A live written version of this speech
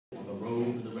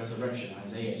resurrection.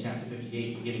 Isaiah chapter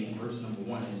 58, beginning in verse number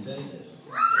 1, and it says this.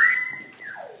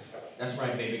 That's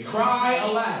right, baby. Cry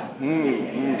aloud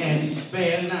and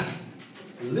spare not.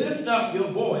 Lift up your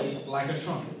voice like a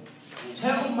trumpet.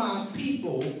 Tell my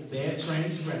people their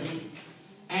transgression,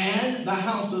 and the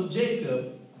house of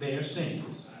Jacob their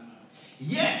sins.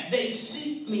 Yet they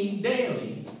seek me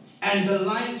daily, and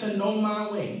delight to know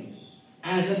my ways,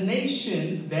 as a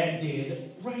nation that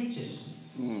did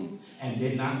righteousness, and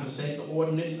did not forsake the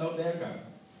ordinance of their God.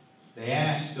 They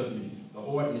ask of me the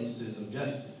ordinances of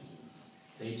justice.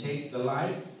 They take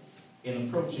delight in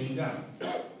approaching God.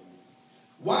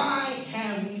 Why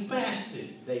have we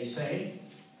fasted, they say,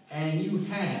 and you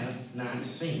have not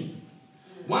seen?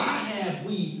 Why have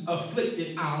we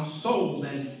afflicted our souls,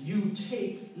 and you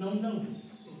take no notice?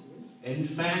 In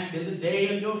fact, in the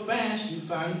day of your fast, you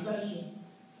find pleasure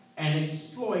and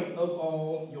exploit of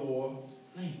all your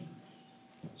labor.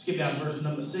 Skip down to verse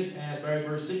number 6, Asbury.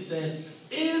 Verse 6 says,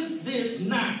 is this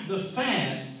not the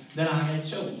fast that I have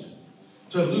chosen?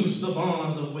 To loose the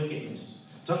bonds of wickedness,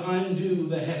 to undo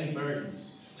the heavy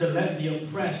burdens, to let the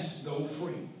oppressed go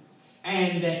free,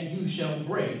 and that you shall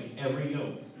break every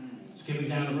yoke. Skipping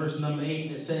down to verse number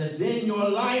 8, it says, then your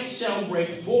light shall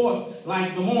break forth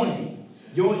like the morning.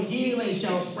 Your healing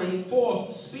shall spring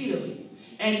forth speedily,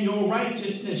 and your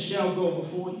righteousness shall go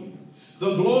before you.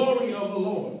 The glory of the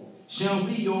Lord shall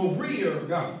be your rear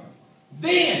guard.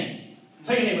 Then,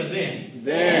 tell your neighbor,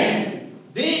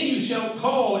 then you shall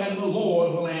call, and the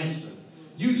Lord will answer.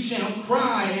 You shall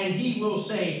cry, and he will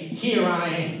say, here I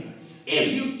am.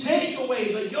 If you take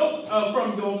away the yoke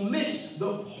from your midst,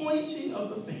 the pointing of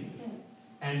the finger,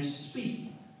 and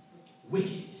speaking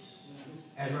wickedness.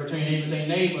 As we're telling your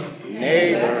neighbor, say,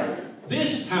 neighbor.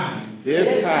 This time,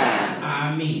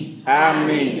 I mean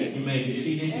it. You may be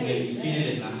seated. You may be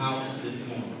seated in the house this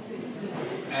morning.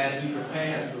 As we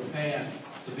prepare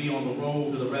to be on the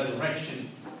road to the resurrection,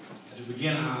 as we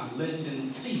begin our Lenten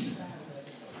season,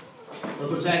 we're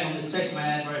going to tag on this text, my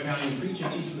Asbury County preaching,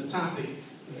 teaching the topic,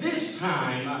 this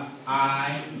time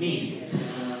I mean it.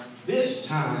 This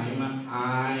time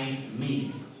I mean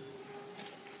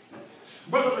it.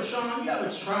 Brother Rashawn, you ever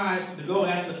tried to go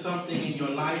after something in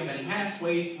your life and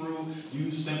halfway through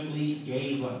you simply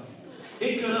gave up?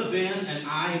 It could have been an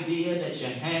idea that you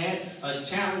had, a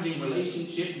challenging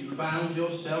relationship you found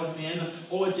yourself in,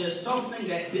 or just something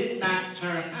that did not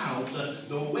turn out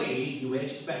the way you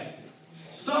expected.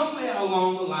 Somewhere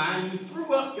along the line, you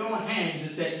threw up your hands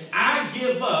and said, I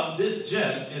give up, this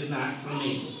just is not for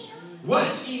me.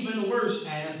 What's even worse,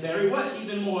 Asbury, what's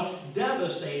even more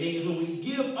devastating is when we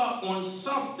give up on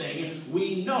something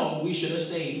we know we should have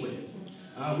stayed with.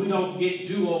 We don't get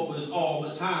do-overs all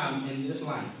the time in this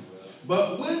life.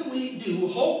 But when we do,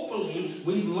 hopefully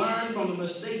we've learned from the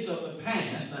mistakes of the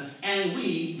past and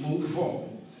we move forward.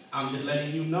 I'm just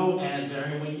letting you know,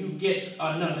 Asbury, when you get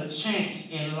another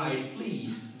chance in life,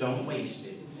 please don't waste it.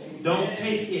 Don't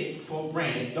take it for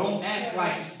granted. Don't act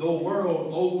like the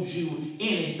world owes you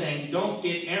anything. Don't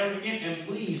get arrogant, and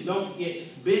please don't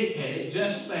get big-headed.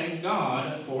 Just thank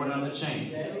God for another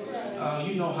chance.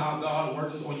 You know how God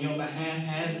works on your behalf,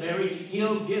 Asbury.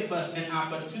 He'll give us an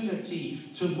opportunity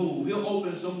to move. He'll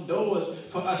open some doors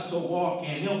for us to walk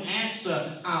in. He'll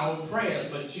answer our prayers,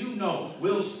 but you know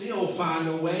we'll still find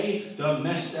a way to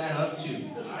mess that up too.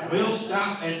 We'll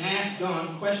stop and ask God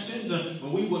questions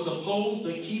when we were supposed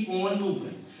to keep on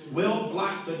moving. We'll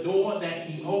block the door that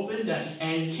he opened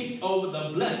and kick over the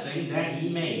blessing that he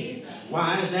made.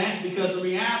 Why is that? Because the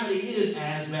reality is,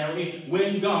 Asbury,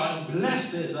 when God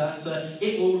blesses us,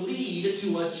 it will lead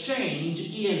to a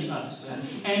change in us.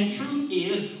 And truth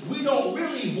is, we don't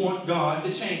really want God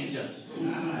to change us.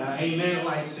 Amen,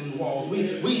 lights and walls.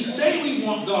 We say we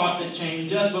want God to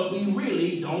change us, but we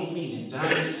really don't mean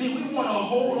it. See, we want to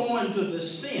hold on to the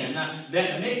sin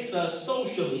that makes us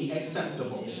socially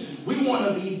acceptable. We want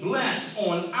to be blessed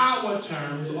on our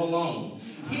terms alone.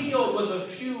 Healed with a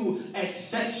few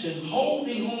exceptions,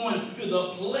 holding on to the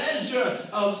pleasure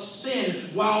of sin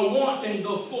while wanting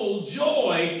the full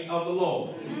joy of the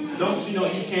Lord. Don't you know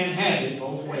you can't have it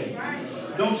both ways?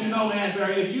 Don't you know,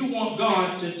 Asbury, if you want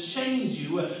God to change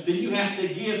you, then you have to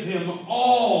give him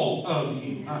all of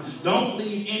you. Don't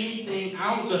leave anything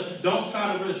out. Don't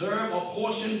try to reserve a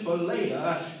portion for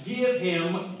later. Give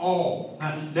him all.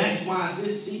 That's why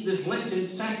this Lenten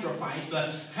sacrifice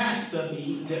has to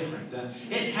be different.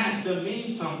 It has to mean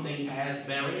something,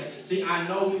 Asbury. See, I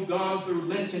know we've gone through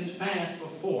Lenten fast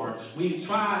before. We've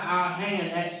tried our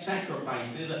hand at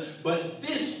sacrifices, but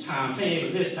this time,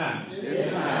 this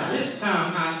time,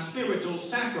 our spiritual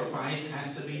sacrifice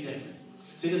has to be different.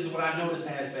 See, this is what I noticed,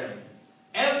 Asbury.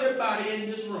 Everybody in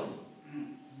this room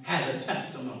has a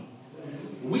testimony.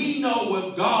 we know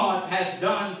what God has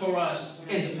done for us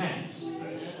in the past.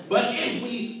 But if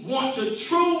we want to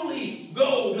truly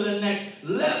go to the next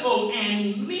level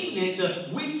and mean it,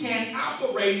 we can't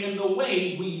operate in the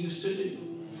way we used to do.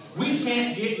 We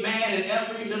can't get mad at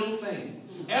every little thing.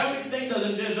 Everything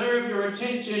doesn't deserve your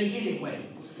attention anyway.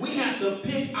 We have to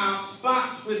pick our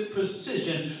spots with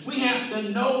precision. We have to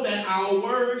know that our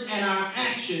words and our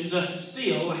actions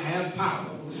still have power.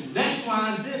 That's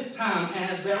why this time,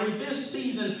 Asbury, this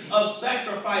season of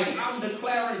sacrifice, I'm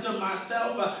declaring to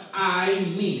myself, I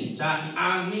mean it.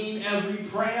 I mean every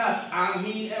prayer. I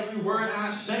mean every word I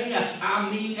say. I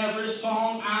mean every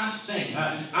song I sing.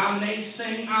 I may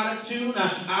sing out of tune.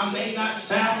 I may not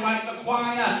sound like the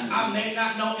choir. I may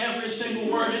not know every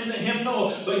single word in the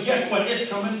hymnal. But guess what? It's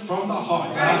coming from the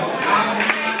heart. I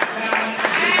may not sound like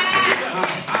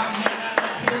I may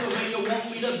not feel the way you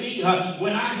want me to be.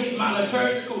 When I hit my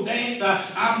liturgical dance,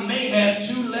 I may have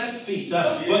 2 left feet.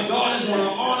 But God is going to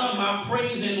honor my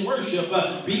praise and worship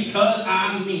because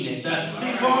I mean it.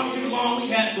 See, far too long we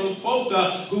had some folk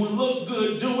who look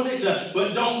good doing it,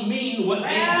 but don't mean what they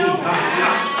do.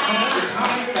 I'm so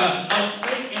tired of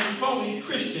fake and phony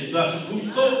Christians who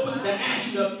so quick to ask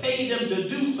you to pay them to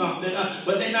do something,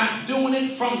 but they're not doing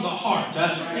it from the heart.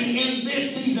 See, in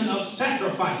this season of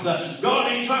sacrifice,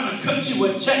 God ain't trying to cut you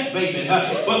a check, baby,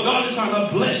 but God is trying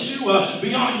to bless you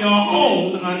beyond your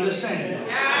own understanding.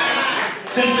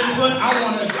 Simply put,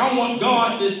 I want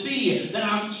God to see that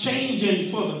I'm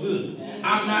changing for the good.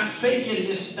 I'm not faking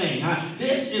this thing.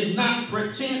 This is not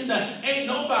pretend. Ain't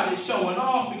nobody showing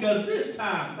off because this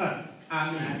time,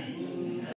 I mean it.